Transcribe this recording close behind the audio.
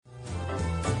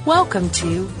Welcome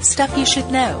to Stuff You Should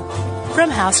Know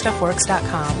from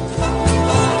HowStuffWorks.com.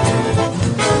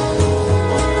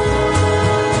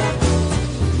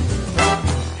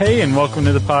 Hey, and welcome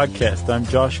to the podcast. I'm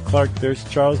Josh Clark. There's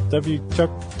Charles W. Chuck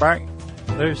Frank.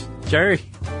 There's Jerry.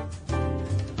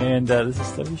 And this is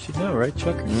Stuff You Should Know, right,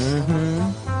 Chuckers?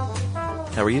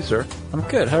 Mm-hmm. How are you, sir? I'm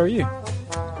good. How are you?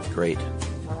 Great.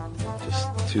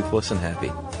 Just toothless and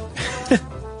happy.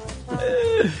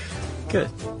 Good.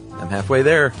 I'm halfway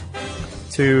there.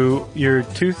 To your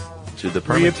tooth to the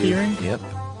permanent reappearing? Tooth. Yep.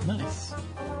 Nice.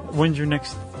 When's your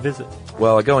next visit?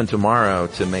 Well, I go in tomorrow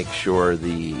to make sure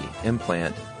the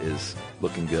implant is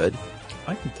looking good.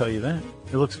 I can tell you that.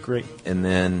 It looks great. And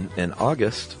then in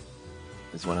August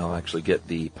is when I'll actually get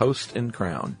the post and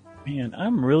crown. Man,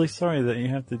 I'm really sorry that you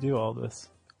have to do all this.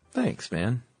 Thanks,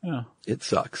 man. Yeah. It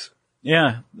sucks.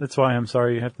 Yeah, that's why I'm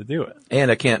sorry you have to do it.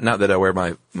 And I can't, not that I wear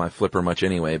my flipper much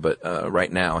anyway, but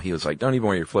right now he was like, don't even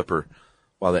wear your flipper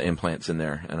while the implant's in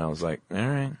there. And I was like, all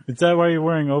right. Is that why you're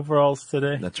wearing overalls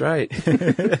today? That's right.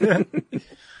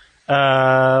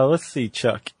 Let's see,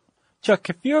 Chuck. Chuck,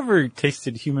 have you ever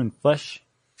tasted human flesh?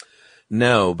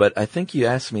 No, but I think you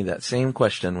asked me that same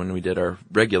question when we did our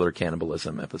regular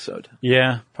cannibalism episode.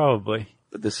 Yeah, probably.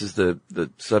 But this is the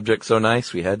subject so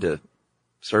nice, we had to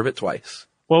serve it twice.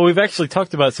 Well, we've actually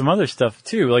talked about some other stuff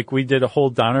too. Like we did a whole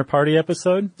Donner Party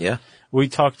episode. Yeah. We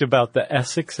talked about the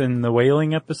Essex and the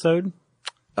whaling episode.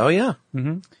 Oh yeah.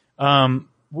 Mm-hmm.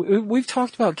 We've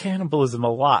talked about cannibalism a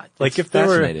lot. Like it's if there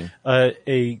fascinating. were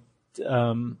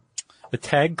a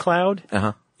tag cloud,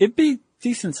 it'd be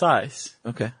decent size.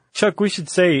 Okay. Chuck, we should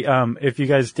say, if you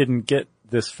guys didn't get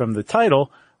this from the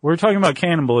title, we're talking about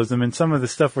cannibalism, and some of the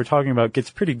stuff we're talking about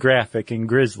gets pretty graphic and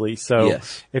grisly. So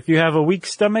yes. If you have a weak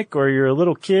stomach or you're a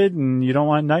little kid and you don't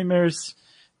want nightmares,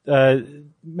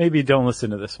 maybe don't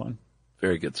listen to this one.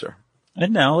 Very good, sir.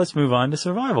 And now let's move on to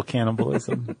survival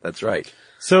cannibalism. That's right.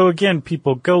 So again,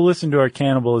 people, go listen to our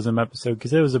cannibalism episode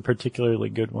because it was a particularly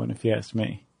good one, if you ask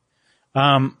me.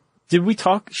 Did we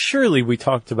talk? Surely we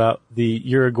talked about the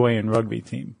Uruguayan rugby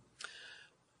team.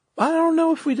 I don't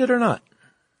know if we did or not.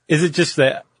 Is it just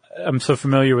that I'm so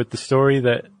familiar with the story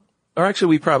that... Or actually,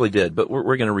 we probably did, but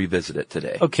we're going to revisit it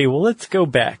today. Okay, well, let's go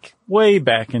back, way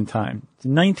back in time, to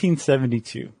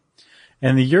 1972.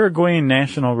 And the Uruguayan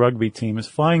national rugby team is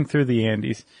flying through the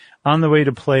Andes on the way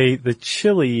to play the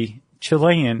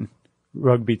Chilean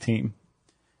rugby team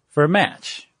for a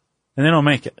match. And they don't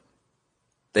make it.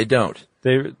 They don't.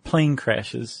 Their plane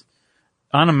crashes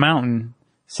on a mountain,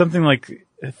 something like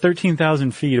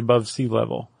 13,000 feet above sea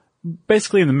level.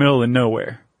 Basically in the middle of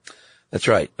nowhere. That's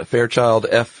right. A Fairchild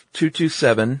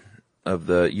F-227 of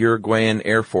the Uruguayan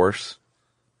Air Force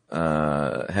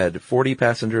had 40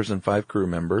 passengers and 5 crew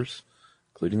members,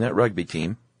 including that rugby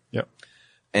team. Yep.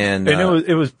 And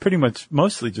it was pretty much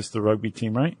mostly just the rugby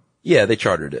team, right? Yeah, they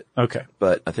chartered it. Okay.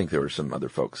 But I think there were some other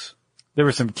folks. There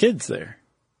were some kids there.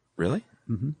 Really?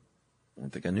 Mm-hmm. I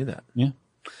don't think I knew that. Yeah.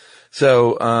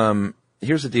 So,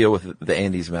 here's the deal with the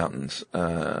Andes Mountains.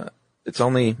 It's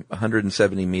only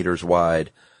 170 meters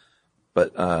wide,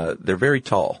 but they're very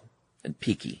tall and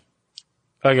peaky.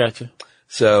 I gotcha.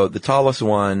 So the tallest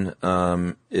one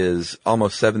is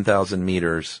almost 7,000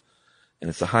 meters, and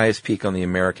it's the highest peak on the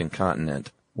American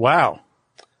continent. Wow.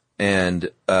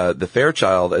 And the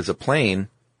Fairchild, as a plane,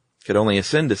 could only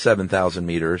ascend to 7,000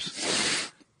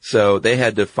 meters. So they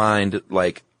had to find,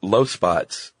 like, low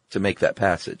spots to make that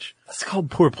passage. That's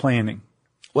called poor planning.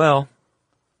 Well,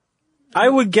 I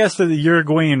would guess that the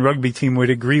Uruguayan rugby team would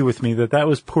agree with me that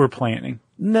was poor planning.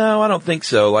 no, I don't think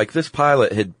so. Like, this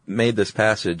pilot had made this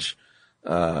passage,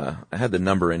 I had the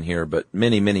number in here, but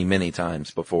many, many, many times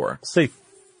before. Say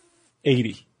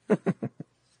 80. It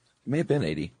may have been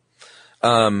 80.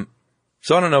 So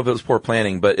I don't know if it was poor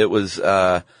planning, but it was,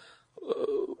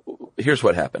 here's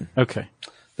what happened. Okay.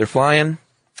 They're flying.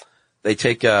 They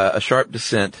take a sharp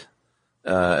descent,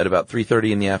 at about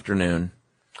 3:30 in the afternoon,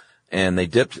 and they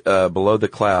dipped, below the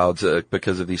clouds,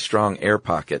 because of these strong air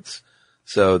pockets.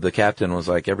 So the captain was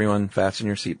like, everyone fasten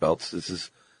your seatbelts. This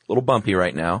is a little bumpy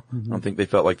right now. Mm-hmm. I don't think they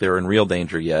felt like they were in real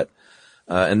danger yet.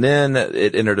 And then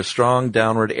it entered a strong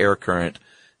downward air current,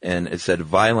 and it said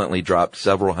violently dropped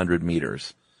several hundred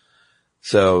meters.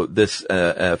 So this,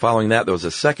 following that, there was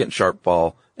a second sharp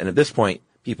fall, and at this point,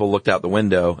 people looked out the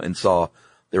window and saw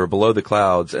they were below the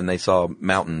clouds, and they saw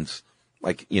mountains,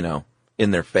 like, you know,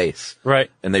 in their face. Right.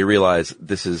 And they realized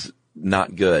this is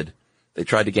not good. They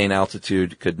tried to gain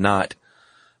altitude, could not.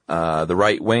 The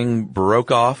right wing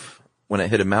broke off when it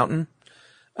hit a mountain.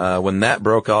 When that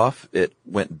broke off, it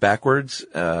went backwards,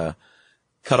 cut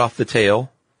off the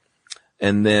tail,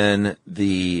 And then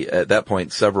at that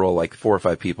point, several, like 4 or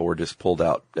 5 people were just pulled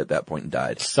out at that point and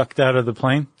died. Sucked out of the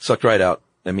plane? Sucked right out,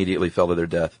 immediately fell to their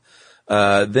death.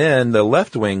 Then the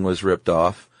left wing was ripped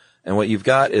off, and what you've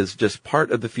got is just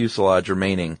part of the fuselage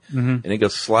remaining, and it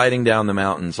goes sliding down the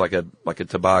mountains like a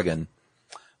toboggan.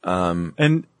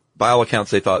 And by all accounts,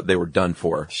 they thought they were done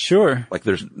for. Sure. Like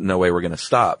there's no way we're going to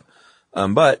stop.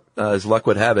 But as luck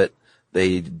would have it,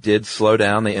 they did slow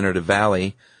down. They entered a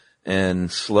valley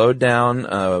and slowed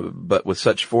down, but with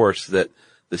such force that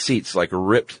the seats like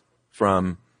ripped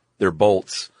from their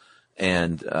bolts,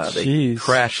 and they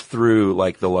crashed through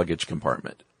like the luggage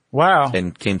compartment. Wow.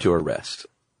 And came to a rest.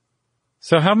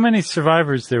 So how many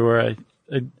survivors there were?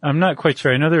 I'm not quite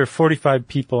sure. I know there were 45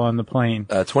 people on the plane.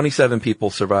 27 people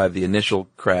survived the initial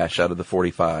crash out of the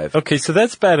 45. Okay, so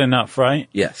that's bad enough, right?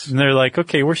 Yes. And they're like,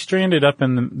 okay, we're stranded up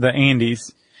in the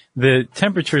Andes. The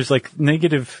temperature is like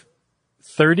negative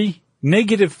 30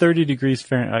 degrees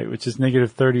Fahrenheit, which is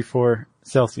negative 34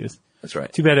 Celsius. That's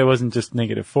right. Too bad it wasn't just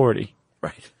negative 40.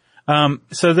 Right.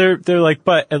 So they're like,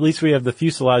 but at least we have the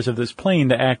fuselage of this plane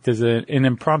to act as an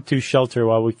impromptu shelter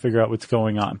while we figure out what's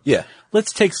going on. Yeah.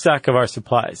 Let's take stock of our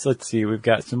supplies. Let's see. We've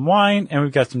got some wine and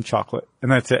we've got some chocolate, and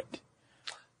that's it.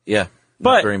 Yeah.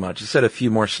 Not very much. It said a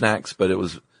few more snacks, but it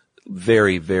was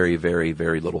very, very, very,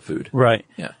 very little food. Right.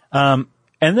 Yeah.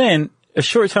 And then a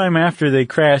short time after they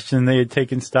crashed and they had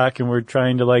taken stock and were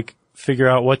trying to like figure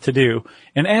out what to do,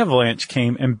 an avalanche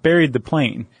came and buried the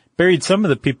plane. Buried some of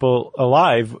the people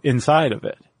alive inside of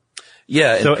it.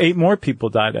 Yeah. So 8 more people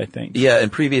died, I think. Yeah,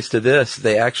 and previous to this,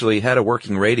 they actually had a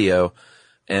working radio,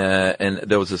 and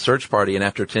there was a search party, and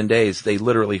after 10 days, they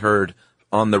literally heard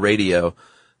on the radio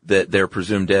that they're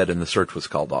presumed dead, and the search was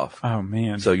called off. Oh,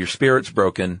 man. So your spirit's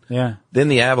broken. Yeah. Then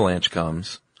the avalanche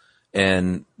comes,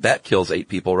 and that kills 8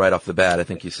 people right off the bat, I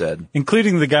think you said.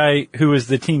 Including the guy who was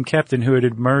the team captain who had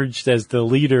emerged as the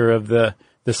leader of the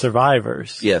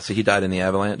survivors. Yeah, so he died in the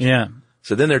avalanche. Yeah.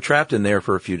 So then they're trapped in there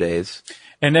for a few days.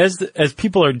 And as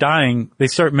people are dying, they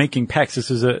start making pacts.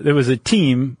 There was a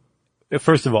team,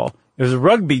 first of all, it was a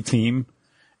rugby team,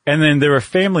 and then there were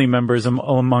family members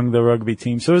among the rugby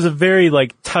team. So it was a very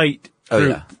like tight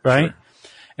group, right? Sure.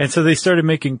 And so they started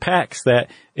making pacts that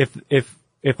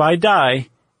if I die,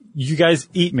 you guys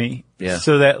eat me. Yeah.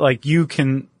 So that like you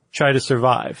can try to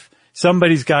survive.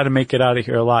 Somebody's got to make it out of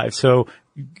here alive. So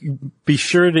be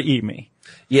sure to eat me.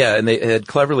 Yeah, and they had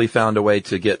cleverly found a way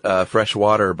to get fresh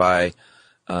water by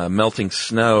melting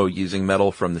snow using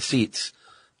metal from the seats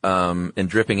and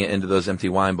dripping it into those empty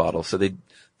wine bottles. So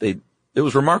it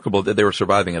was remarkable that they were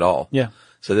surviving at all. Yeah.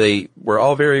 So they were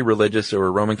all very religious. They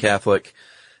were Roman Catholic,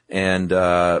 and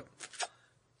you're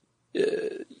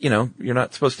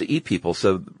not supposed to eat people.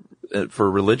 So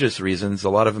for religious reasons, a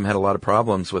lot of them had a lot of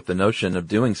problems with the notion of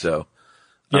doing so.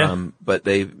 Yeah. But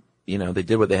they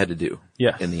did what they had to do.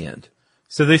 Yeah. In the end.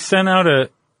 So they sent out a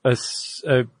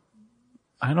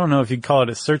I don't know if you'd call it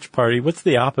a search party. What's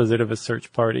the opposite of a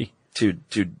search party? Two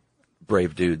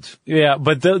brave dudes. Yeah,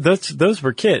 but those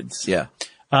were kids. Yeah.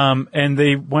 And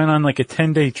they went on like a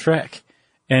 10-day trek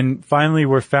and finally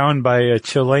were found by a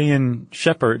Chilean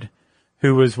shepherd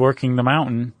who was working the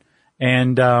mountain,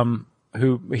 and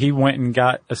he went and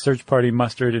got a search party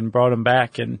mustered and brought them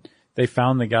back, and they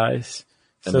found the guys.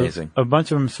 Amazing. So a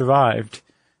bunch of them survived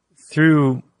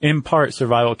through, in part,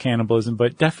 survival cannibalism,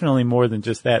 but definitely more than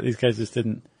just that. These guys just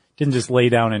didn't just lay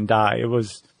down and die. It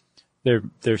was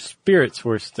their spirits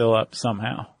were still up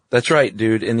somehow. That's right,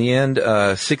 dude. In the end,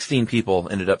 16 people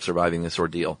ended up surviving this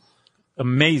ordeal.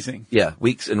 Amazing. Yeah,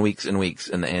 weeks and weeks and weeks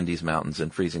in the Andes Mountains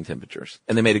in freezing temperatures.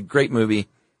 And they made a great movie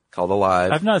called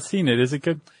Alive. I've not seen it. Is it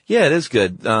good? Yeah, it is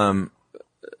good.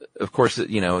 Of course,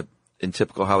 in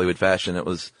typical Hollywood fashion, it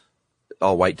was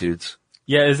all white dudes.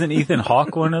 Yeah, isn't Ethan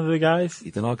Hawke one of the guys?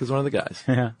 Ethan Hawke is one of the guys.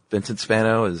 Yeah. Vincent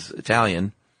Spano is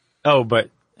Italian. Oh, but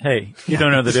hey, you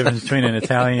don't know the difference between an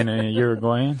Italian and a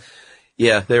Uruguayan?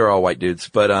 Yeah, they were all white dudes,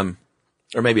 but,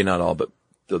 or maybe not all, but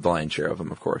the lion's share of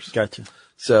them, of course. Gotcha.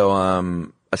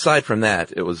 So, aside from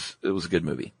that, it was a good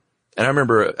movie. And I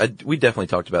remember, we definitely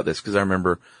talked about this because I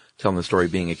remember telling the story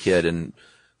being a kid, and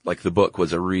like the book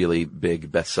was a really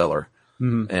big bestseller.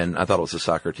 Mm-hmm. And I thought it was a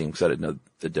soccer team because I didn't know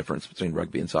the difference between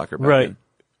rugby and soccer back then.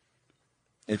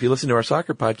 And if you listen to our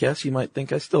soccer podcast, you might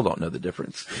think I still don't know the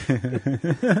difference.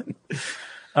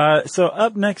 So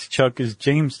up next, Chuck, is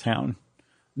Jamestown.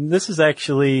 This is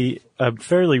actually a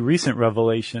fairly recent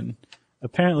revelation.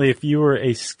 Apparently, if you were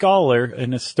a scholar,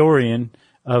 an historian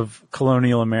of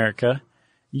colonial America,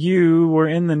 you were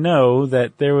in the know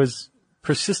that there was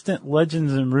persistent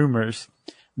legends and rumors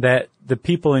that the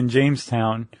people in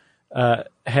Jamestown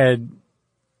had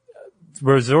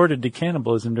resorted to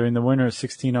cannibalism during the winter of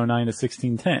 1609 to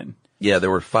 1610. Yeah,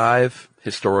 there were 5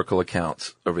 historical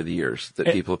accounts over the years that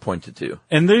people have pointed to.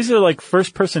 And these are like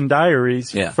first-person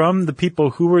diaries Yeah. from the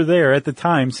people who were there at the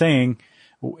time saying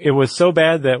it was so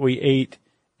bad that we ate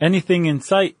anything in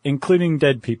sight, including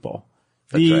dead people.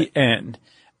 The right. end.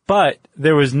 But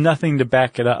there was nothing to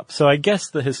back it up. So I guess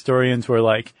the historians were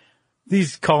like,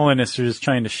 these colonists are just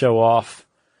trying to show off.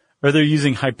 Or they're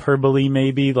using hyperbole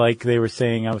maybe, like they were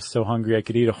saying I was so hungry I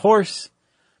could eat a horse.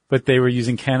 But they were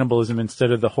using cannibalism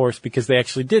instead of the horse because they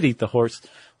actually did eat the horse.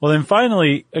 Well, then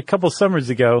finally, a couple summers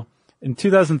ago, in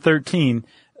 2013,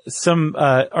 some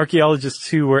archaeologists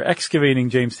who were excavating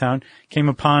Jamestown came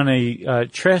upon a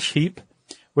trash heap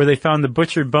where they found the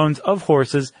butchered bones of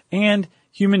horses and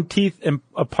human teeth and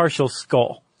a partial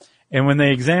skull. And when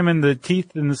they examined the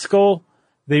teeth and the skull,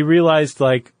 they realized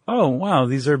like, oh, wow,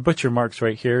 these are butcher marks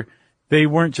right here. They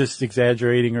weren't just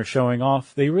exaggerating or showing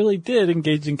off. They really did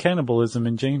engage in cannibalism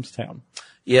in Jamestown.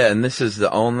 Yeah, and this is the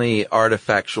only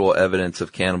artifactual evidence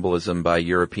of cannibalism by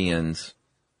Europeans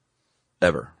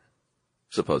ever,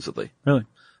 supposedly. Really?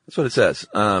 That's what it says.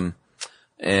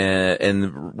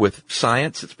 And with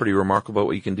science, it's pretty remarkable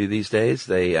what you can do these days.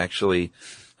 They actually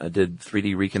did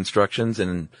 3D reconstructions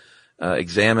and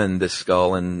examined this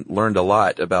skull and learned a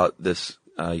lot about this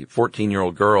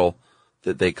 14-year-old girl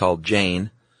that they called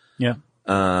Jane. Yeah.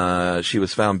 She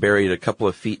was found buried a couple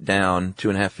of feet down,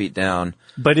 2.5 feet down.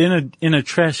 But in a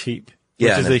trash heap, which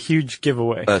Yeah, is a huge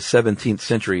giveaway. A 17th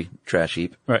century trash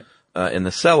heap. Right. In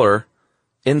the cellar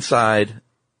inside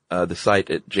the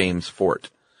site at James Fort.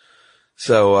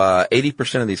 So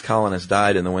 80% of these colonists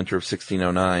died in the winter of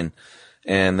 1609,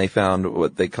 and they found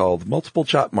what they called multiple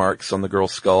chop marks on the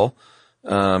girl's skull,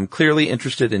 clearly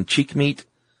interested in cheek meat,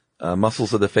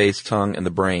 muscles of the face, tongue, and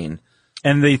the brain.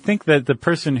 And they think that the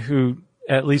person who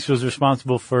at least was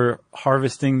responsible for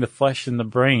harvesting the flesh and the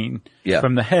brain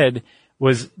from the head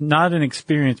was not an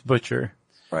experienced butcher.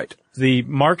 Right. The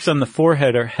marks on the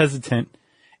forehead are hesitant,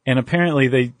 and apparently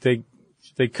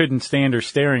they couldn't stand her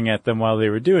staring at them while they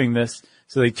were doing this,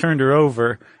 so they turned her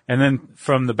over, and then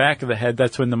from the back of the head,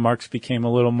 that's when the marks became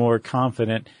a little more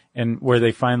confident, and where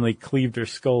they finally cleaved her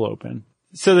skull open.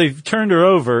 So they've turned her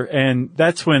over, and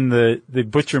that's when the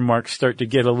butcher marks start to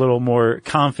get a little more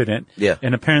confident. Yeah.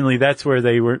 And apparently that's where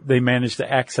they managed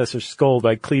to access her skull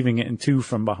by cleaving it in two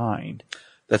from behind.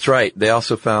 That's right. They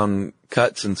also found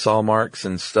cuts and saw marks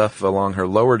and stuff along her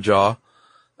lower jaw,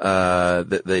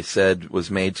 that they said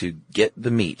was made to get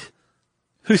the meat.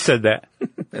 Who said that?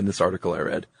 In this article I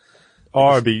read.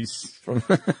 Arby's.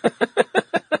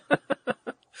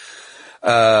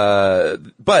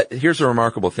 But here's a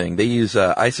remarkable thing. They use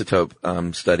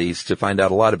isotope studies to find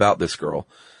out a lot about this girl.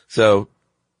 So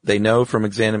they know from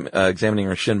examining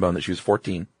her shin bone that she was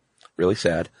 14. Really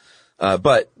sad.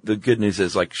 But the good news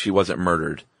is, like, she wasn't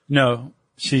murdered. No,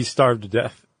 she starved to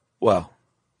death. Well,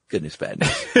 good news, bad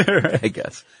news, I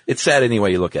guess. It's sad any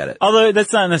way you look at it. Although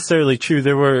that's not necessarily true.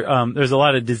 There's a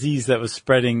lot of disease that was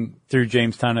spreading through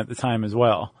Jamestown at the time as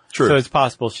well. True. So it's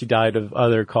possible she died of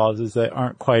other causes that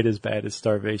aren't quite as bad as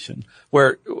starvation.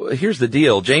 Here's the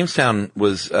deal. Jamestown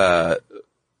was,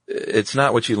 it's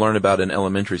not what you learn about in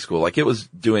elementary school. Like, it was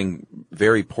doing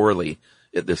very poorly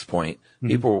at this point. Mm-hmm.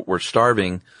 People were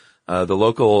starving. The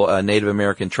local Native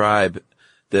American tribe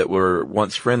that were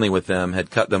once friendly with them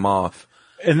had cut them off.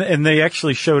 And they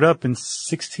actually showed up in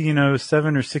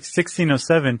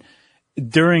 1607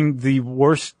 during the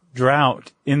worst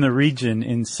drought in the region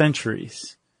in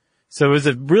centuries. So it was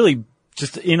a really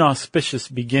just inauspicious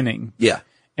beginning. Yeah.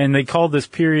 And they called this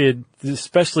period,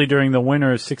 especially during the winter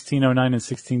of 1609 and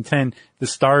 1610, the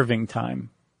starving time.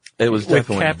 It was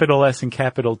definitely. With capital S and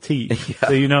capital T. Yeah.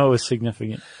 So you know it was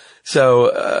significant. So,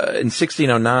 in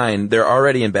 1609, they're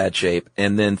already in bad shape,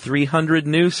 and then 300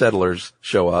 new settlers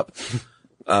show up.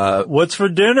 What's for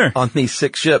dinner? On these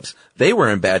 6 ships. They were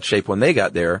in bad shape when they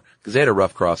got there, because they had a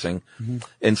rough crossing. Mm-hmm.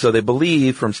 And so they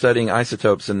believe, from studying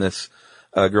isotopes in this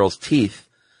girl's teeth,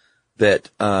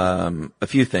 that a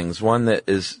few things. One, that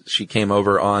is she came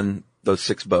over on those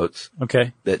 6 boats.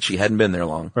 Okay. That she hadn't been there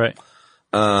long. Right.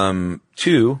 2,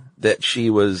 that she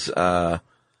was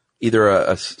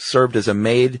either served as a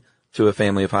maid to a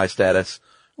family of high status,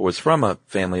 or was from a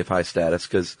family of high status,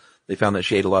 because they found that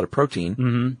she ate a lot of protein.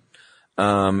 Mm-hmm.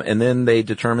 And then they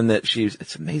determined that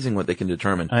it's amazing what they can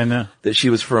determine. I know. That she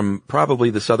was from probably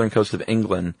the southern coast of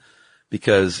England,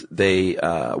 because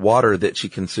water that she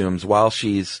consumes while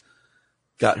she's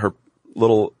got her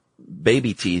little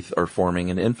baby teeth are forming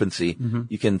in infancy, mm-hmm.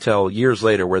 You can tell years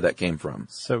later where that came from.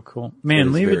 So cool.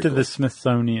 Man, leave it to the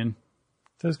Smithsonian.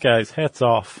 Those guys, hats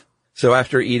off. So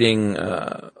after eating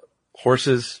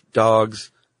horses, dogs,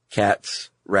 cats,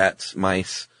 rats,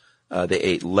 mice. They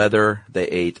ate leather. They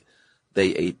ate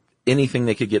anything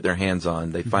they could get their hands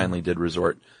on. They finally did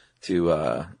resort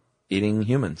to eating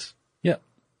humans. Yep.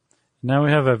 Now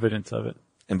we have evidence of it.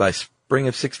 And by spring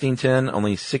of 1610,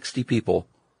 only 60 people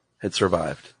had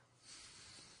survived.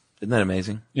 Isn't that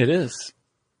amazing? It is.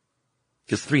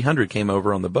 Because 300 came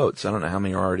over on the boats. I don't know how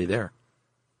many are already there.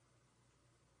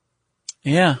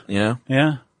 Yeah. You know?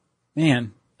 Yeah.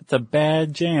 Man, it's a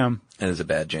bad jam. It is a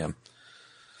bad jam.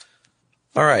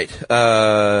 All right.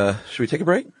 Should we take a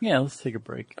break? Yeah, let's take a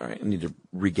break. All right. I need to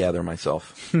regather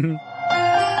myself.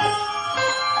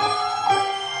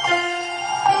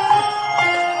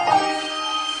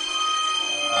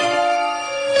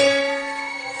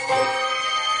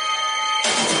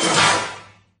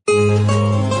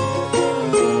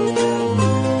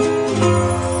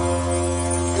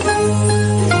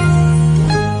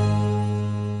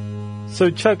 So,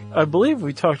 Chuck, I believe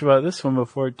we talked about this one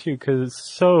before, too, because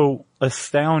it's so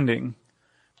astounding.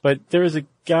 But there was a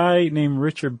guy named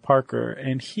Richard Parker,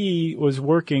 and he was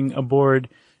working aboard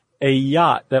a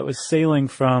yacht that was sailing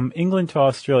from England to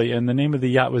Australia, and the name of the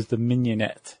yacht was the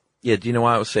Mignonette. Yeah, do you know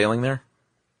why it was sailing there?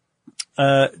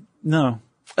 No.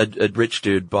 A rich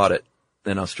dude bought it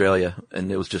in Australia,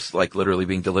 and it was just like literally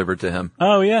being delivered to him.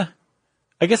 Oh, yeah.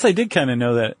 I guess I did kind of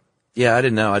know that. Yeah, I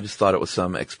didn't know. I just thought it was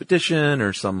some expedition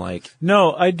or some like...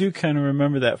 No, I do kind of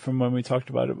remember that from when we talked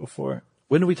about it before.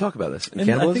 When did we talk about this? In I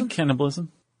cannibalism? think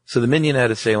cannibalism. So the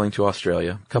Mignonette is sailing to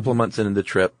Australia. A couple of months into the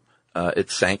trip,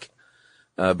 it sank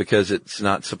because it's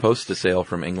not supposed to sail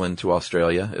from England to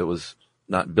Australia. It was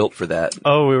not built for that.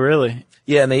 Oh, really?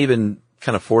 Yeah, and they even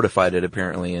kind of fortified it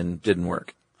apparently and didn't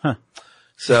work. Huh.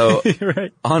 So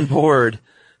Right. on board,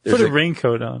 Put a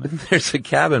raincoat on it. there's a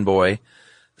cabin boy,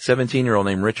 17-year-old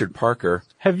named Richard Parker.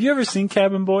 Have you ever seen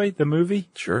Cabin Boy, the movie?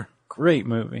 Sure. Great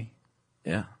movie.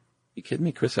 Yeah. You kidding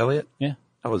me? Chris Elliott? Yeah.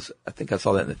 I think I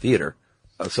saw that in the theater.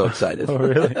 I was so excited. Oh,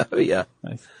 really? Oh, yeah.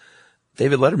 Nice.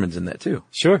 David Letterman's in that too.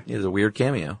 Sure. He has a weird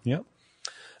cameo. Yep.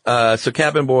 So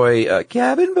cabin boy,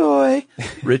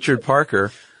 Richard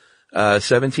Parker,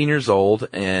 17 years old,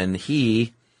 and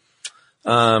he,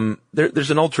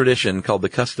 there's an old tradition called the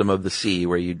custom of the sea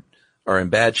where you are in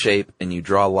bad shape and you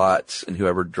draw lots, and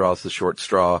whoever draws the short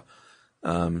straw,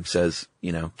 says,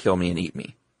 kill me and eat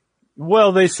me.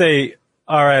 Well, they say,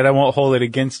 all right, I won't hold it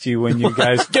against you when you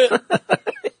guys get.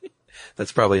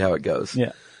 That's probably how it goes.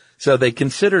 Yeah. So they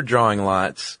considered drawing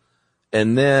lots,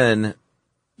 and then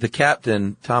the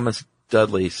captain, Thomas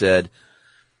Dudley, said,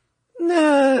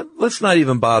 nah, let's not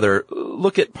even bother.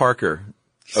 Look at Parker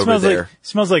over there.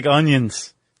 Smells like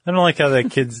onions. I don't like how that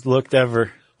kid's looked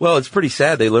ever. Well, it's pretty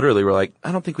sad. They literally were like,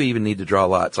 I don't think we even need to draw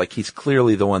lots. Like, he's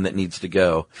clearly the one that needs to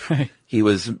go. He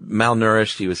was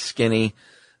malnourished. He was skinny.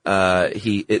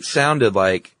 It sounded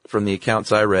like from the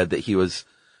accounts I read that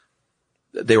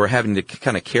they were having to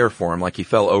kind of care for him. Like, he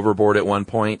fell overboard at one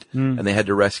point and they had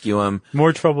to rescue him.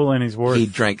 More trouble than he's worth. He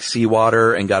drank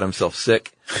seawater and got himself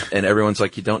sick. And everyone's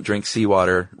like, you don't drink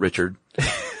seawater, Richard.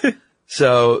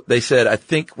 So they said, I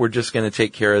think we're just going to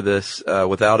take care of this,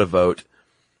 without a vote.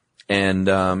 And,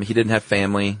 he didn't have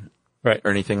family. Right.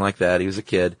 Or anything like that. He was a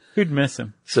kid. Who'd miss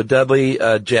him? So Dudley,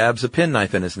 jabs a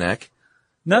penknife in his neck.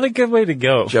 Not a good way to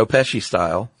go. Joe Pesci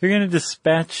style. If you're going to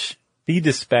be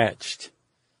dispatched.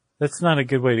 That's not a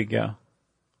good way to go.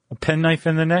 A penknife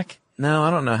in the neck? No,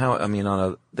 I don't know how,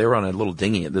 they were on a little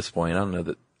dinghy at this point. I don't know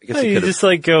that, I guess You just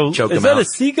go, is that a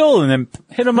seagull? And then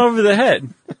hit him over the head.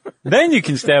 Then you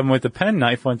can stab him with the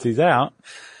penknife once he's out.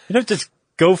 You don't just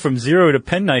go from 0 to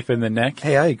penknife in the neck.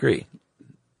 Hey, I agree.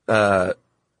 No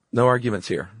arguments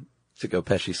here. To go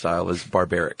Pesci style is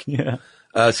barbaric. Yeah.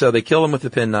 So they killed him with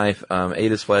the penknife,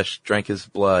 ate his flesh, drank his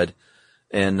blood,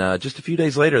 and just a few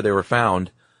days later they were found.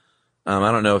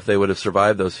 I don't know if they would have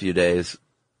survived those few days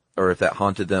or if that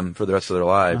haunted them for the rest of their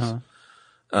lives.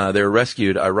 Uh-huh. They were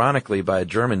rescued, ironically, by a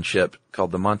German ship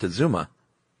called the Montezuma,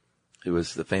 who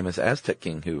was the famous Aztec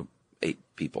king who ate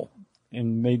people.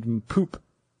 And made him poop.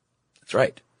 That's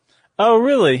right. Oh,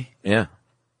 really? Yeah.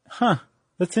 Huh.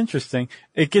 That's interesting.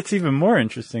 It gets even more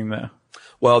interesting, though.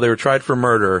 Well, they were tried for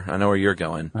murder. I know where you're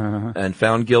going. Uh-huh. And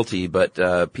found guilty,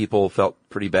 but people felt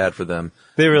pretty bad for them.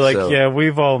 They were like, yeah,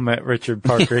 we've all met Richard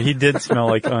Parker. He did smell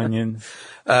like onions.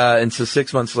 And so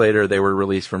 6 months later, they were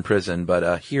released from prison.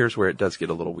 But here's where it does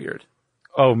get a little weird.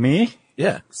 Oh, me?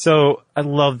 Yeah. So I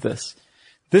love this.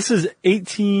 This is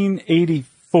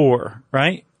 1884,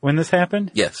 right? When this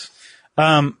happened? Yes.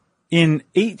 In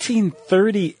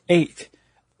 1838,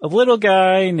 a little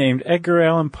guy named Edgar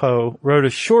Allan Poe wrote a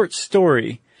short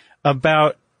story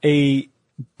about a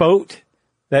boat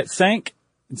that sank,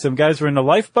 and some guys were in a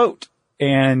lifeboat,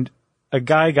 and a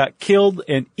guy got killed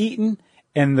and eaten,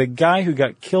 and the guy who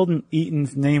got killed and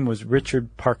eaten's name was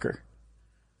Richard Parker.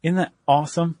 Isn't that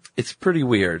awesome? It's pretty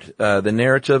weird. The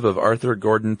narrative of Arthur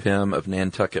Gordon Pym of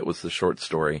Nantucket was the short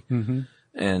story. Mm-hmm.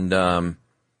 And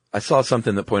I saw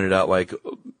something that pointed out, like,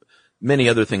 many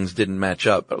other things didn't match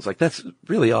up. But I was like, that's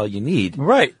really all you need.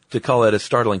 Right. To call it a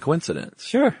startling coincidence.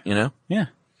 Sure. You know? Yeah.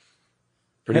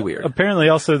 Pretty weird. Apparently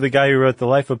also the guy who wrote The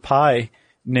Life of Pi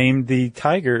named the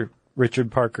tiger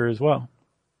Richard Parker as well.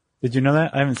 Did you know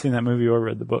that? I haven't seen that movie or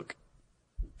read the book.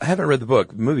 I haven't read the book.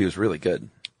 The movie was really good.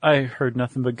 I heard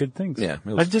nothing but good things. Yeah.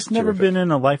 I've just never been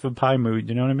in a Life of Pi mood,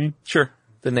 you know what I mean? Sure.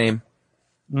 The name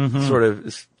sort of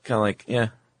is kind of like, yeah.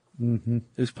 Mm-hmm.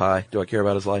 Who's Pi? Do I care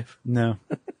about his life? No.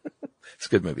 It's a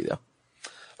good movie, though.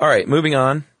 All right, moving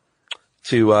on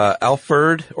to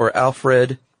Alfred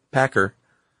Packer.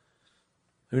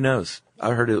 Who knows?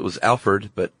 I heard it was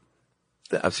Alfred, but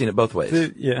I've seen it both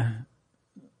ways. Yeah.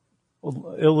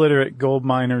 Illiterate gold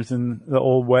miners in the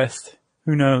Old West.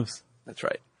 Who knows? That's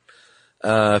right.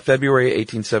 February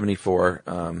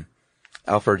 1874.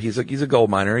 Alfred, he's a gold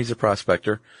miner. He's a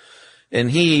prospector. And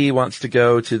he wants to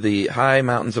go to the high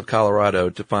mountains of Colorado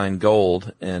to find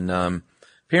gold, and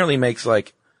apparently makes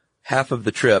like half of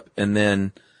the trip and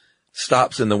then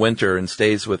stops in the winter and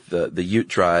stays with the Ute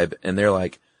tribe, and they're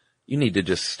like, you need to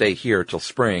just stay here till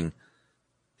spring.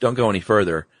 Don't go any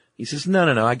further. He says,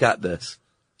 no, I got this.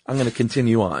 I'm going to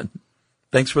continue on.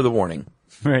 Thanks for the warning.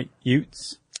 Right,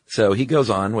 Utes. So he goes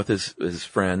on with his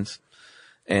friends,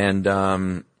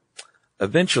 and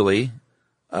eventually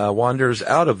wanders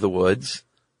out of the woods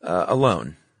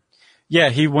alone. Yeah,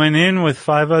 he went in with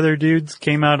 5 other dudes,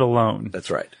 came out alone.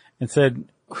 That's right. And said,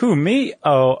 who, me?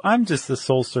 Oh, I'm just the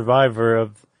sole survivor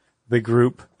of the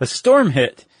group. A storm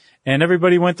hit, and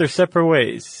everybody went their separate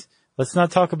ways. Let's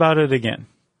not talk about it again.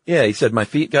 Yeah, he said, my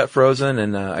feet got frozen,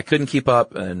 and I couldn't keep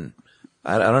up, and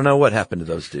I don't know what happened to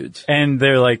those dudes. And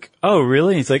they're like, oh,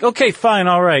 really? He's like, okay, fine,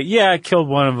 all right. Yeah, I killed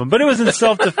one of them, but it was in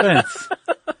self-defense.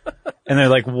 And they're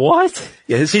like, what?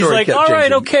 Yeah, his story He's like, kept all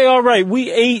right, changing. okay, all right.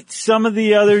 We ate some of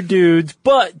the other dudes,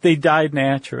 but they died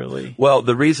naturally. Well,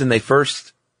 the reason they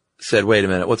first said, wait a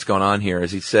minute, what's going on here,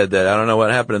 is he said that, I don't know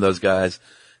what happened to those guys.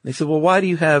 And they said, well, why do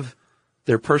you have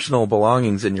their personal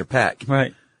belongings in your pack?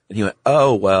 Right. And he went,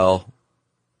 oh, well,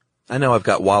 I know I've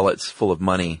got wallets full of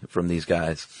money from these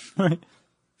guys. Right.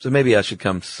 So maybe I should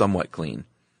come somewhat clean.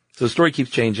 So the story keeps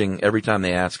changing every time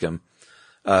they ask him.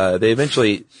 They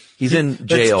eventually, he's in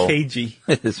jail. That's cagey.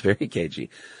 It's very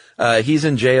cagey. He's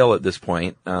in jail at this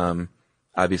point,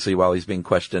 obviously while he's being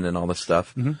questioned and all this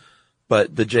stuff. Mm-hmm.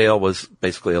 But the jail was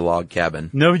basically a log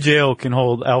cabin. No jail can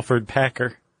hold Alfred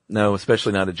Packer. No,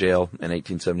 especially not a jail in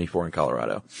 1874 in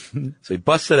Colorado. So he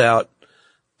busts it out,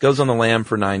 goes on the lam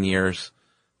for 9 years.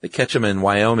 They catch him in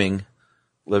Wyoming,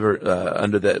 leaving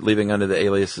under the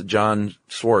alias John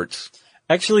Swartz.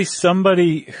 Actually,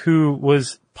 somebody who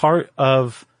was part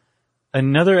of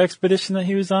another expedition that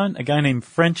he was on, a guy named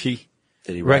Frenchie,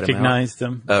 Did he write recognized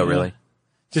him. Oh, really?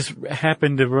 Just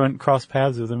happened to cross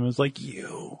paths with him. It was like,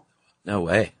 you. No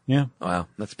way. Yeah. Wow,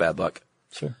 that's bad luck.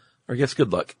 Sure. Or I guess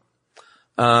good luck.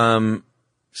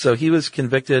 So he was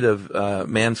convicted of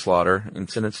manslaughter and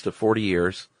sentenced to 40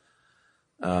 years.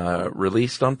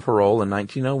 Released on parole in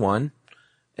 1901.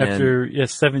 After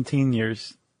 17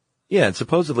 years. Yeah, and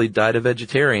supposedly died a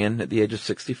vegetarian at the age of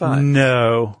 65.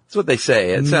 No. That's what they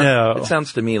say. It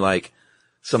sounds to me like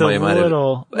somebody might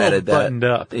have added that. Buttoned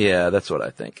up. Yeah, that's what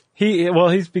I think.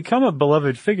 He's become a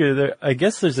beloved figure. I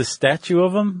guess there's a statue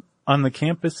of him on the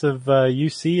campus of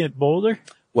UC at Boulder.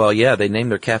 Well, yeah, they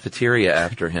named their cafeteria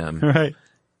after him. Right.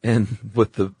 And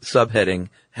with the subheading,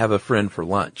 have a friend for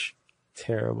lunch.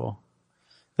 Terrible.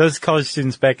 Those college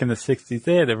students back in the 60s,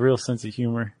 they had a real sense of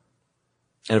humor.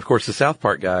 And of course, the South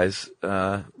Park guys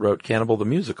wrote Cannibal the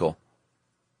Musical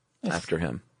after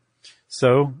him.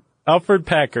 So, Alfred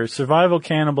Packer, survival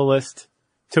cannibalist.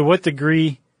 To what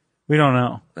degree, we don't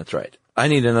know. That's right. I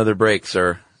need another break,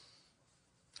 sir.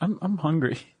 I'm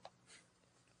hungry.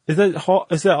 Is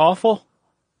that awful?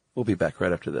 We'll be back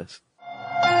right after this.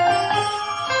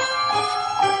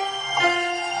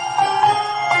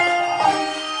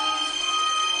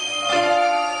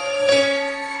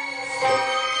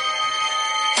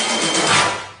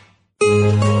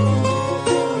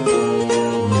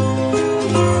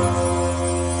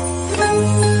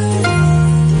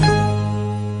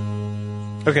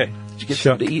 Okay. Did you get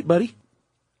something to eat, buddy?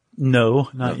 No,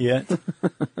 not yet.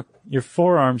 Your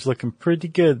forearm's looking pretty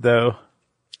good, though.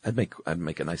 I'd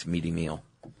make a nice meaty meal.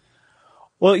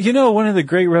 Well, one of the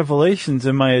great revelations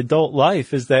in my adult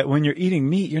life is that when you're eating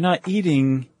meat, you're not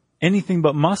eating anything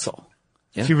but muscle.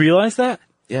 Yeah. Do you realize that?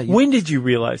 Yeah. When did you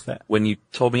realize that? When you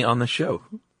told me on the show.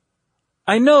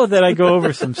 I know that I go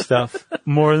over some stuff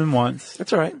more than once,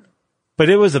 That's all right. but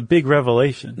it was a big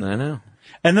revelation. I know.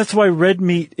 And that's why red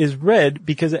meat is red,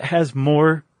 because it has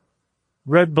more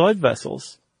red blood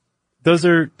vessels. Those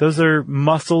are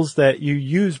muscles that you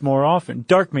use more often.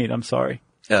 Dark meat, I'm sorry.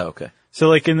 Oh, okay. So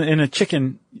like in a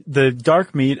chicken, the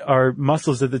dark meat are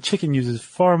muscles that the chicken uses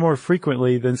far more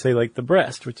frequently than say like the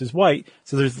breast, which is white.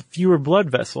 So there's fewer blood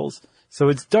vessels. So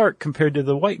it's dark compared to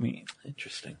the white meat.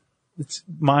 Interesting. It's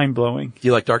mind blowing. Do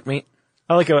you like dark meat?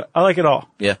 I like it all.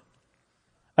 Yeah.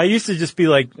 I used to just be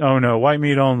like, oh no, white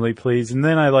meat only, please. And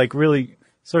then I like really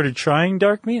started trying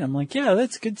dark meat. I'm like, yeah,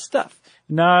 that's good stuff.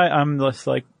 Now I'm just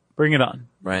like, bring it on.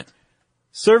 Right.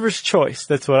 Server's choice.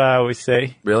 That's what I always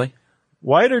say. Really?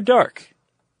 White or dark?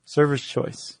 Server's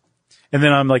choice. And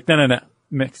then I'm like, no,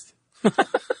 mixed. I'm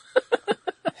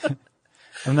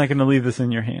not going to leave this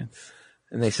in your hands.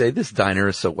 And they say this diner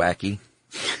is so wacky.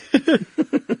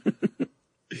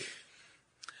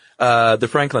 The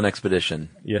Franklin expedition.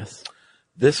 Yes.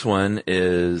 This one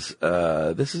is,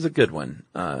 this is a good one.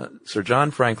 Sir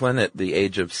John Franklin, at the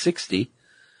age of 60,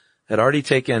 had already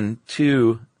taken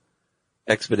 2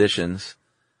 expeditions,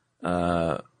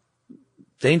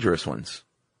 dangerous ones.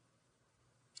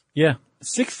 Yeah.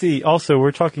 60 also,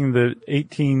 we're talking the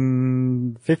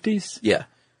 1850s? Yeah.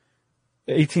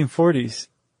 1840s.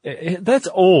 That's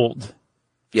old.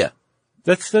 Yeah.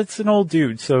 That's an old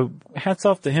dude. So hats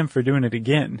off to him for doing it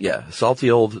again. Yeah.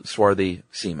 Salty old swarthy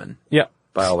seaman. Yeah.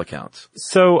 By all accounts.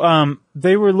 So,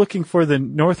 they were looking for the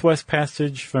Northwest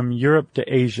Passage from Europe to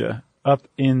Asia up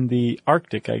in the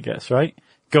Arctic, I guess, right?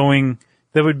 That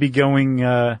would be going,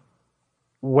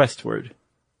 westward.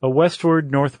 A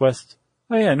westward northwest.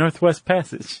 Oh yeah, Northwest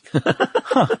Passage.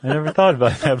 Huh. I never thought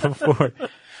about that before.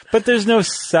 But there's no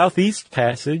Southeast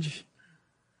Passage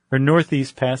or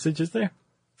Northeast Passage, is there?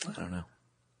 I don't know.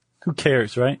 Who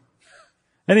cares, right?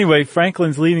 Anyway,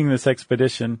 Franklin's leading this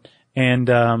expedition, and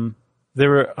there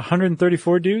were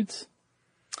 134 dudes.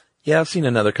 Yeah, I've seen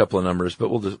another couple of numbers, but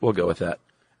we'll go with that.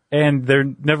 And they're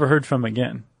never heard from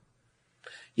again.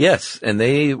 Yes, and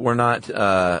they were not,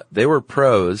 they were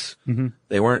pros. Mm-hmm.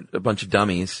 They weren't a bunch of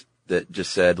dummies that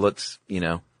just said, let's,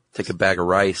 take a bag of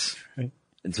rice Right.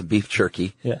 and some beef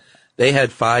jerky. Yeah. They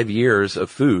had 5 years of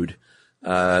food.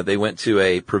 They went to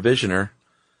a provisioner.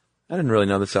 I didn't really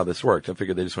know that's how this worked. I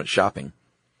figured they just went shopping.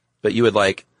 But you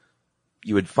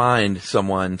would find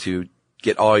someone to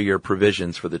get all your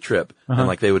provisions for the trip. Uh-huh.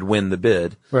 And they would win the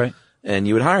bid. Right. And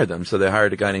you would hire them. So they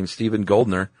hired a guy named Stephen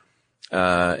Goldner.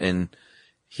 And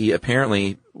he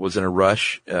apparently was in a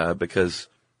rush, because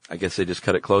I guess they just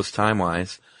cut it close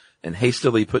time-wise, and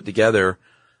hastily put together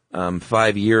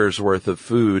 5 years worth of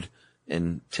food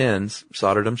in tins,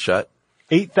 soldered them shut.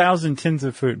 8,000 tins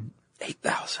of food.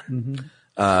 8,000.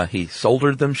 Mm-hmm. He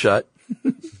soldered them shut.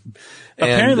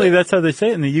 Apparently that's how they say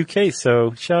it in the UK,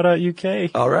 so shout out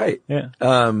UK. All right. Yeah.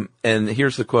 And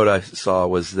here's the quote I saw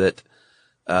was that,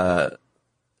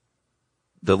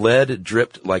 the lead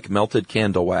dripped like melted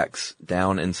candle wax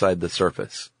down inside the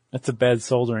surface. That's a bad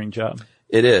soldering job.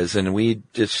 It is, and we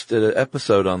just did an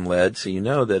episode on lead, so you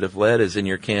know that if lead is in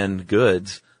your canned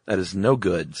goods, that is no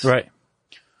goods. Right.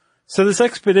 So this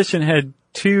expedition had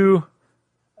two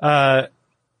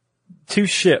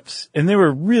ships, and they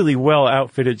were really well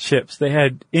outfitted ships. They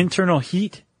had internal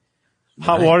heat.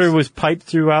 Hot Nice. water was piped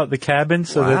throughout the cabin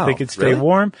so that Wow, they could stay really?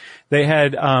 warm. They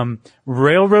had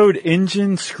railroad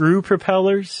engine screw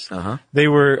propellers. Uh-huh. They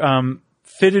were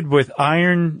fitted with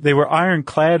iron. They were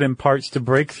ironclad in parts to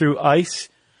break through ice.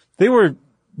 They were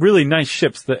really nice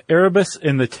ships, the Erebus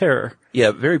and the Terror.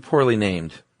 Yeah, very poorly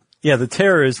named. Yeah, the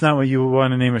Terror is not what you would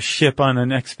want to name a ship on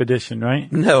an expedition,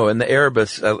 right? No, and the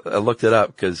Erebus, I looked it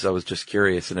up because I was just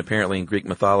curious, and apparently in Greek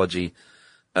mythology,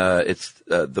 it's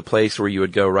the place where you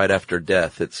would go right after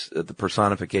death. It's the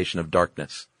personification of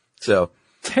darkness. So,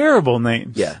 Terrible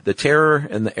names. yeah, the Terror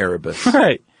and the Erebus.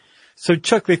 Right. So,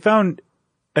 Chuck, they found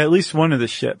at least one of the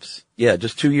ships. Yeah,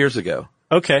 just 2 years ago.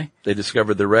 Okay. They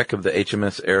discovered the wreck of the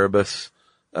HMS Erebus,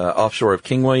 offshore of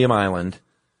King William Island.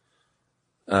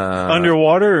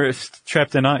 Underwater or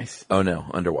trapped in ice? Oh no,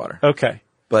 underwater. Okay.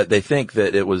 But they think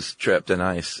that it was trapped in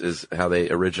ice is how they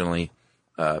originally,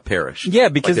 perished. Yeah,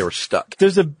 because Like they were stuck.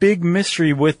 There's a big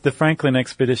mystery with the Franklin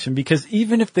expedition because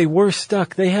even if they were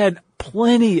stuck, they had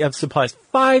plenty of supplies,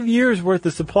 5 years worth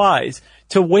of supplies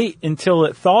to wait until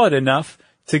it thawed enough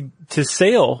to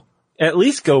sail, at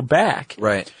least go back.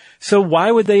 Right. So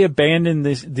why would they abandon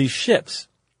these ships?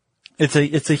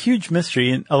 It's a huge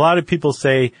mystery, and a lot of people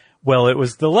say, well, it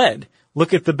was the lead.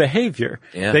 Look at the behavior.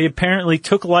 Yeah. They apparently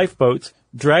took lifeboats,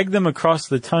 dragged them across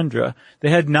the tundra. They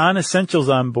had non-essentials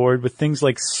on board with things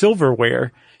like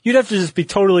silverware. You'd have to just be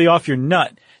totally off your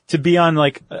nut to be on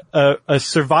like a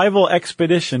survival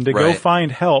expedition to go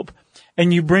find help.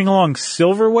 And you bring along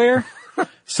silverware?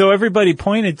 So everybody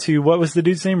pointed to, what was the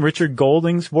dude's name? Richard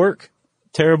Golding's work?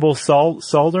 Terrible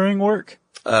soldering work?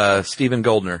 Stephen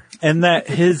Goldner. And that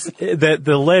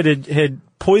the lead had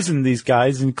poisoned these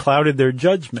guys and clouded their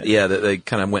judgment. Yeah, they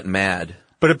kind of went mad.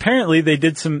 But apparently they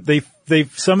did some of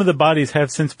the bodies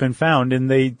have since been found, and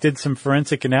they did some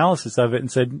forensic analysis of it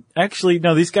and said, actually,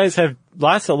 no, these guys have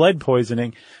lots of lead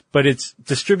poisoning, but it's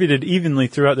distributed evenly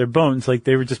throughout their bones, like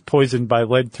they were just poisoned by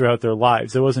lead throughout their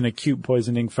lives. There wasn't acute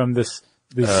poisoning from this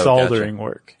soldering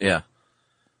work. Yeah.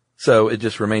 So it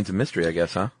just remains a mystery, I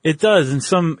guess, huh? It does, and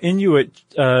some Inuit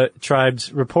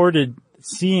tribes reported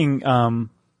seeing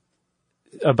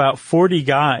about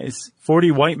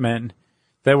 40 white men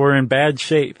that were in bad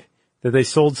shape that they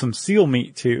sold some seal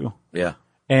meat to. Yeah.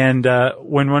 And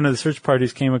when one of the search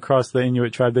parties came across the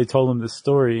Inuit tribe, they told them this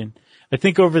story. And I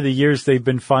think over the years they've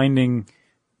been finding,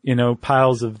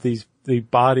 piles of the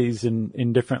bodies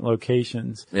in different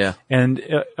locations. Yeah. And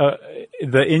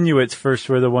the Inuits first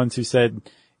were the ones who said,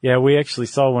 yeah, we actually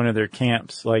saw one of their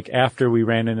camps, like after we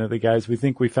ran into the guys. We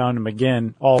think we found them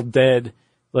again, all dead,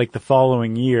 like the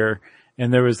following year.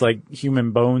 And there was like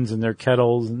human bones in their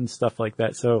kettles and stuff like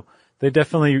that. So they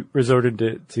definitely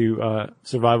resorted to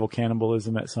survival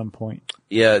cannibalism at some point.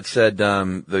 Yeah, it said,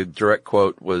 the direct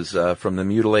quote was, from the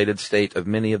mutilated state of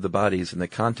many of the bodies and the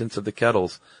contents of the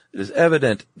kettles, it is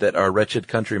evident that our wretched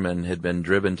countrymen had been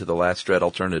driven to the last dread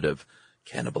alternative,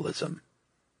 cannibalism.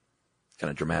 Kind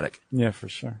of dramatic. Yeah, for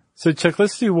sure. So Chuck,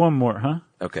 let's do one more, huh?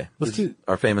 Okay. Let's do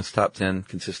our famous top 10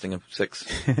 consisting of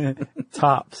 6.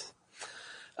 Tops.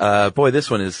 Boy,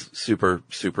 this one is super,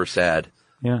 super sad.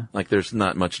 Yeah. Like there's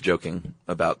not much joking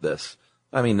about this.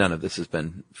 I mean, none of this has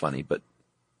been funny, but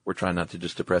we're trying not to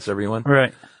just depress everyone.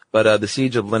 Right. But, the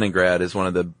siege of Leningrad is one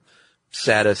of the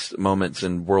saddest moments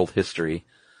in world history.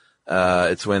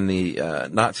 It's when the,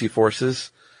 Nazi forces,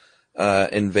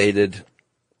 bombarded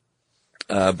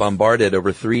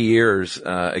over 3 years,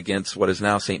 against what is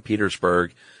now St.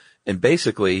 Petersburg, and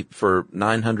basically for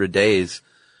 900 days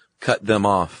cut them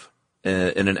off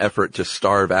in an effort to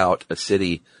starve out a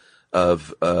city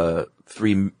of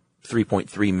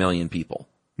 3.3 million people.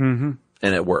 Mm-hmm.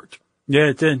 And it worked. Yeah,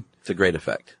 it did. It's a great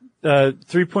effect.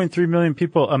 3.3 million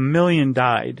people, 1 million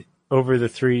died over the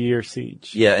 3-year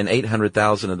siege. Yeah, and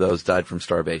 800,000 of those died from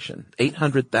starvation.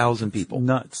 800,000 people.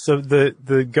 Nuts. So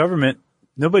the government,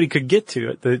 nobody could get to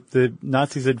it. The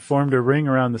Nazis had formed a ring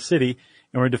around the city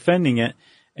and were defending it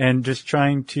and just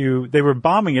they were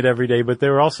bombing it every day, but they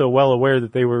were also well aware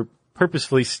that they were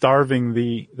purposefully starving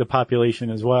the population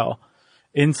as well.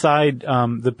 Inside,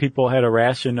 the people had a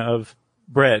ration of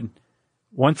bread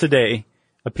once a day,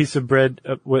 a piece of bread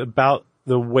about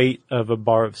the weight of a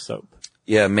bar of soap.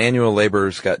 Yeah, manual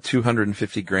laborers got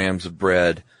 250 grams of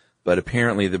bread, but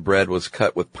apparently the bread was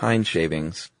cut with pine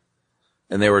shavings,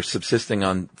 and they were subsisting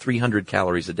on 300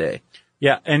 calories a day.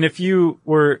 Yeah, and if you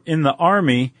were in the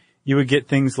army, you would get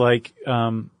things like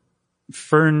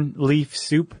fern leaf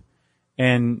soup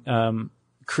and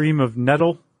cream of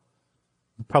nettle.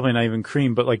 Probably not even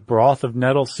cream, but like broth of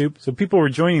nettle soup. So people were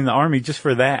joining the army just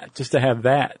for that, just to have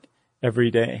that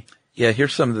every day. Yeah,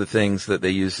 here's some of the things that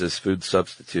they use as food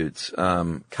substitutes.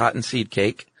 Cottonseed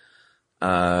cake,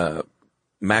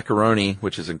 macaroni,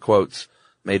 which is in quotes,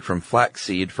 made from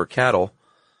flaxseed for cattle,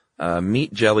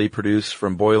 meat jelly produced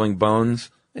from boiling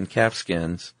bones and calf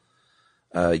skins,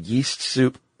 yeast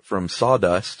soup from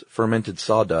sawdust, fermented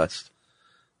sawdust,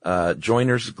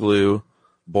 joiner's glue,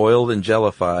 boiled and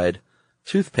jellified,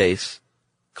 toothpaste,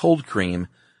 cold cream.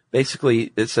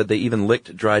 Basically, it said they even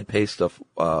licked dried paste of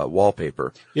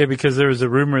wallpaper. Yeah, because there was a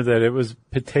rumor that it was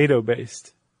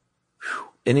potato-based.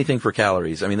 Anything for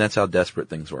calories. I mean, that's how desperate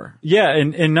things were. Yeah,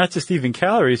 and not just even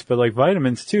calories, but like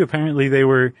vitamins too. Apparently they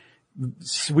were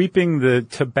sweeping the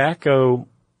tobacco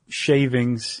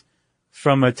shavings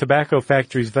from a tobacco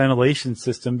factory's ventilation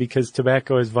system because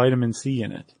tobacco has vitamin C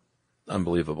in it.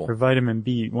 Unbelievable. Or vitamin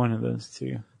B, one of those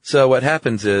two. So what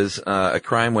happens is a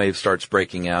crime wave starts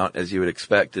breaking out, as you would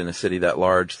expect in a city that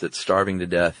large that's starving to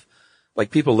death.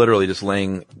 Like people literally just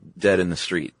laying dead in the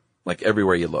street, like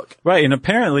everywhere you look. Right, and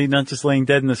apparently not just laying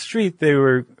dead in the street, they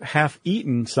were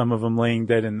half-eaten, some of them laying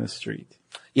dead in the street.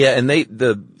 Yeah, and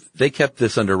they kept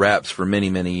this under wraps for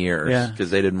many, many years because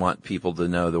they didn't want people to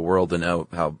know, the world to know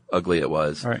how ugly it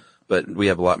was. Right. But we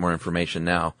have a lot more information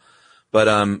now.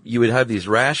 But you would have these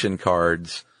ration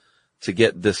cards to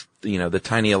get this, the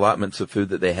tiny allotments of food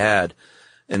that they had.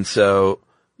 And so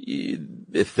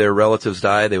if their relatives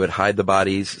die, they would hide the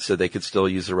bodies so they could still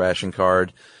use the ration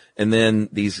card. And then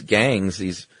these gangs,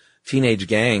 these teenage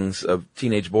gangs of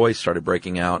teenage boys started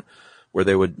breaking out where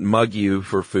they would mug you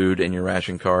for food and your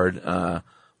ration card.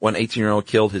 One 18-year-old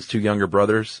killed his 2 younger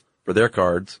brothers for their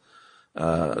cards.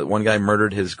 One guy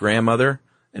murdered his grandmother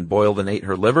and boiled and ate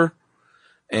her liver.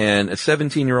 And a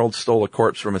 17-year-old stole a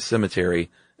corpse from a cemetery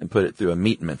and put it through a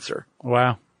meat mincer.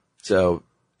 Wow. So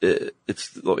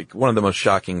it's like one of the most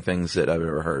shocking things that I've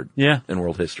ever heard in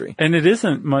world history. And it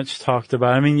isn't much talked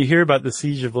about. I mean, you hear about the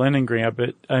siege of Leningrad,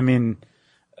 but I mean,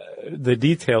 the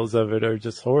details of it are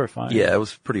just horrifying. Yeah, it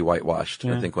was pretty whitewashed,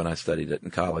 I think, when I studied it in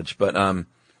college. But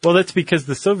well, that's because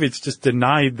the Soviets just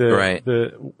denied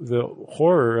the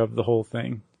horror of the whole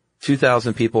thing.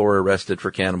 2,000 people were arrested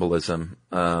for cannibalism.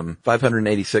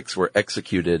 586 were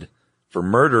executed for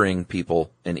murdering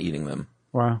people and eating them.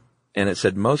 Wow. And it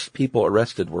said most people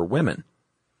arrested were women.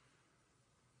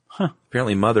 Huh.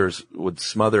 Apparently mothers would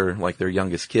smother like their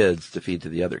youngest kids to feed to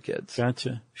the other kids.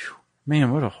 Gotcha. Whew.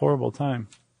 Man, what a horrible time.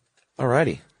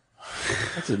 Alrighty.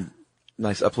 That's a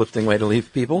nice uplifting way to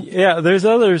leave people. Yeah, there's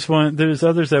others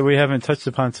that we haven't touched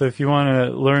upon. So if you want to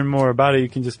learn more about it, you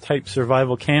can just type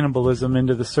survival cannibalism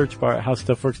into the search bar at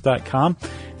howstuffworks.com.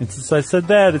 And since I said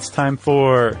that, it's time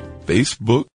for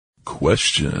Facebook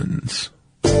questions.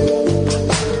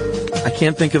 I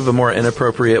can't think of a more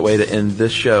inappropriate way to end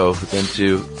this show than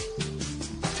to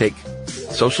take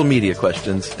social media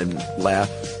questions and laugh.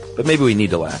 But maybe we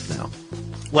need to laugh now.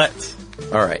 Let's.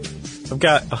 All right. I've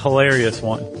got a hilarious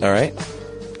one. All right.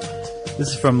 This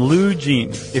is from Lou Jean.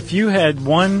 If you had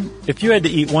to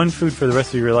eat one food for the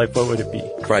rest of your life, what would it be?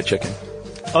 Fried chicken.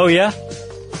 Oh, yeah?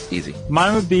 Easy.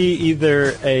 Mine would be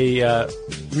either a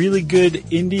really good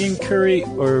Indian curry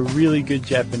or a really good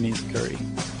Japanese curry.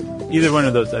 Either one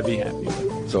of those I'd be happy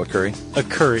with. So a curry? A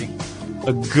curry.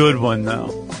 A good one,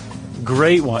 though.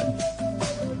 Great one.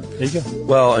 There you go.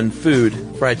 Well, in food,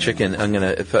 fried chicken,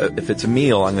 if it's a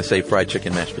meal, I'm gonna say fried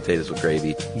chicken, mashed potatoes with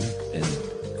gravy, and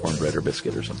cornbread or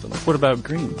biscuit or something like that. What about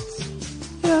greens?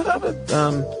 Yeah,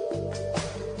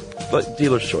 but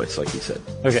dealer's choice, like you said.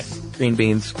 Okay. Green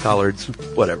beans, collards,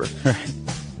 whatever. Right.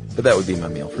 But that would be my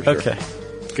meal for sure. Okay.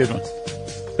 Good one.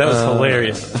 That was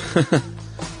hilarious.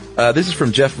 This is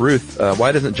from Jeff Ruth.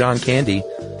 Why doesn't John Candy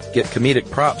get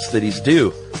comedic props that he's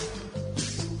due?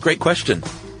 Great question.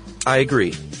 I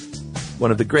agree. One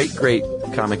of the great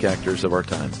comic actors of our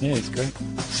time. Yeah, he's great.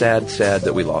 Sad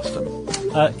that we lost him.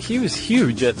 He was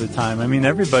huge at the time. I mean,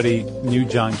 everybody knew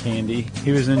John Candy.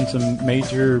 He was in some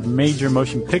major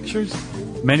motion pictures,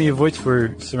 many of which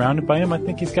were surrounded by him. I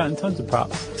think he's gotten tons of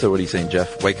props. So what are you saying,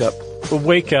 Jeff? Wake up? Well,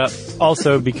 wake up.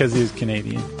 Also because he was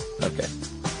Canadian. Okay.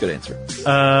 Good answer.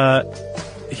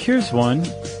 Here's one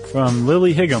from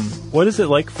Lily Higgum. What is it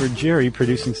like for Jerry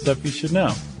producing Stuff You Should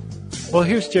Know? Well,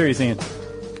 here's Jerry's answer.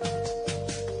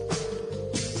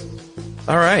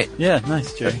 All right. Yeah,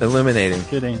 nice, Jerry. Illuminating.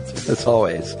 Good answer. As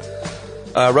always.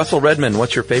 Russell Redmond,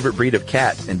 what's your favorite breed of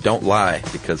cat? And don't lie,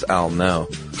 because I'll know.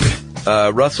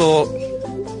 Russell,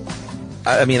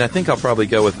 I think I'll probably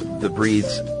go with the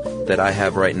breeds that I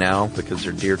have right now because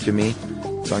they're dear to me.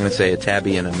 So I'm going to say a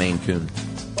tabby and a Maine Coon.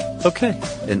 Okay.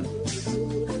 And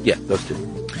yeah, those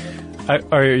two.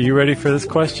 Are you ready for this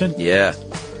question? Yeah.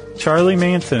 Charlie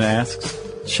Manson asks,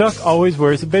 Chuck always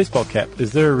wears a baseball cap.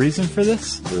 Is there a reason for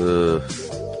this?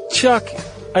 Chuck,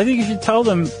 I think you should tell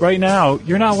them right now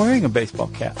you're not wearing a baseball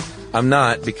cap. I'm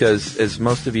not, because as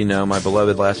most of you know, my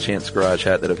beloved Last Chance garage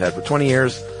hat that I've had for 20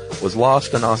 years was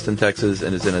lost in Austin, Texas,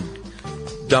 and is in a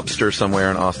dumpster somewhere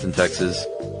in Austin, Texas.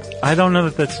 I don't know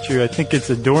that that's true. I think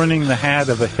it's adorning the hat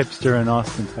of a hipster in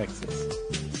Austin,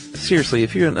 Texas. Seriously,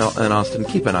 if you're in Austin,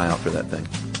 keep an eye out for that thing.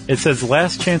 It says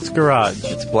Last Chance Garage.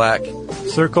 It's black.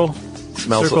 Circle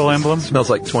emblem. Smells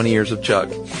like 20 years of Chuck.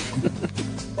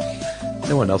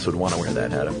 No one else would want to wear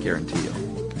that hat, I guarantee you.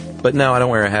 But no, I don't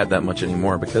wear a hat that much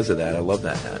anymore because of that. I love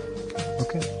that hat.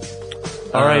 Okay.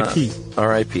 R.I.P.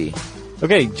 R.I.P.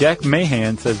 Okay, Jack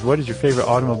Mahan says, what is your favorite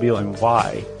automobile and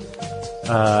why?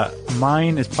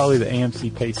 Mine is probably the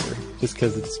AMC Pacer, just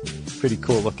because it's pretty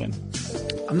cool looking.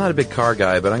 I'm not a big car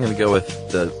guy, but I'm going to go with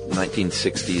the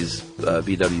 1960s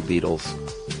VW Beetles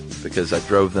because I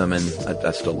drove them and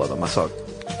I still love them. I saw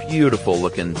a beautiful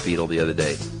looking Beetle the other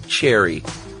day, cherry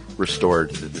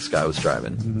restored, that this guy was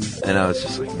driving. Mm-hmm. And I was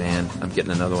just like, man, I'm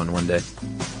getting another one day.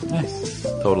 Nice.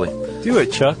 Totally. Do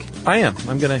it, Chuck. I am.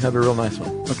 I'm going to have a real nice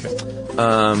one. Okay.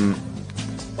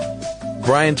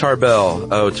 Brian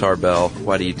Tarbell. Oh, Tarbell,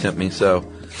 why do you tempt me so?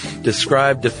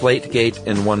 Describe Deflategate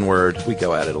in one word. We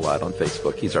go at it a lot on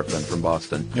Facebook. He's our friend from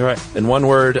Boston. You're right. In one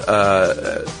word,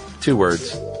 2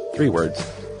 words, 3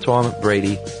 words. Tom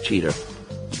Brady cheater.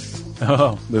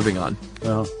 Oh, Moving on.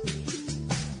 well.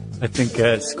 I think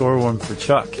score one for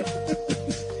Chuck.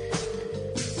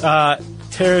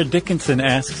 Tara Dickinson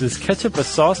asks, is ketchup a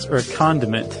sauce or a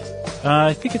condiment?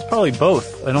 I think it's probably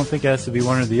both. I don't think it has to be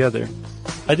one or the other.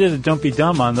 I did a Don't Be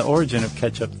Dumb on the origin of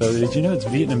ketchup, though. Did you know it's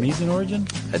Vietnamese in origin?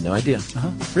 Had no idea.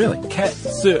 Really?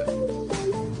 Ketchup.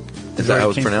 Is that how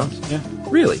it's pronounced? Yeah.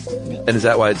 Really? And is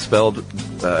that why it's spelled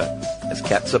as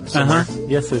catsup somewhere?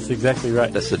 Yes, that's exactly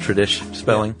right. That's the tradition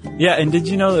spelling? Yeah, and did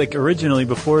you know, like, originally,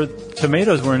 before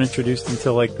tomatoes weren't introduced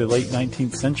until, like, the late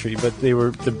 19th century, but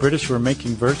the British were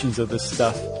making versions of this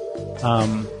stuff,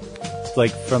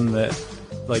 like, from the,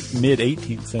 like,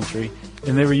 mid-18th century,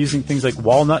 and they were using things like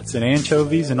walnuts and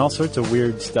anchovies and all sorts of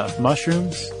weird stuff.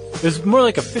 Mushrooms. It was more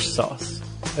like a fish sauce.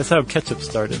 That's how ketchup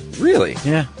started. Really?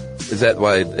 Yeah. Is that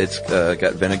why it's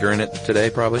got vinegar in it today,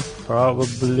 probably?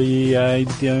 Probably. I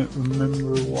don't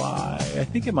remember why. I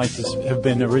think it might just have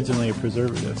been originally a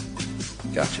preservative.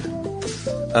 Gotcha.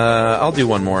 I'll do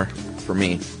one more for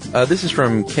me. This is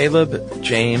from Caleb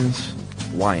James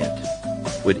Wyant.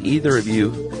 Would either of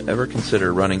you ever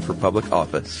consider running for public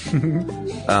office?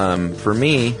 For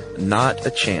me, not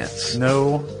a chance.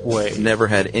 No way. Never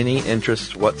had any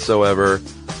interest whatsoever,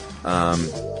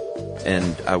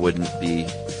 and I wouldn't be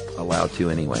allowed to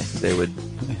anyway. They would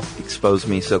expose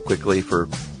me so quickly for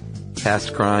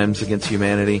past crimes against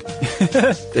humanity.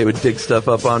 They would dig stuff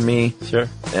up on me. Sure.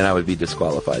 And I would be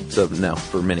disqualified. So no,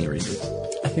 for many reasons.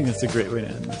 I think that's a great way to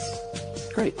end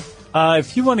this. Great.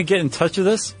 If you want to get in touch with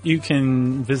us, you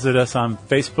can visit us on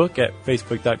Facebook at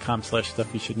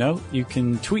facebook.com/stuffyoushouldknow. You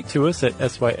can tweet to us at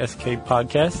SYSK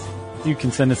Podcast. You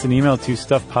can send us an email to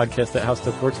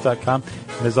stuffpodcast@howstuffworks.com.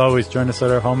 And as always, join us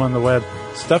at our home on the web,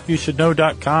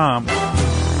 stuffyoushouldknow.com.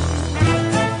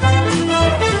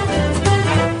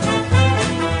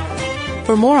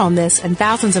 For more on this and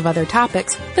thousands of other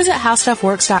topics, visit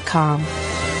howstuffworks.com.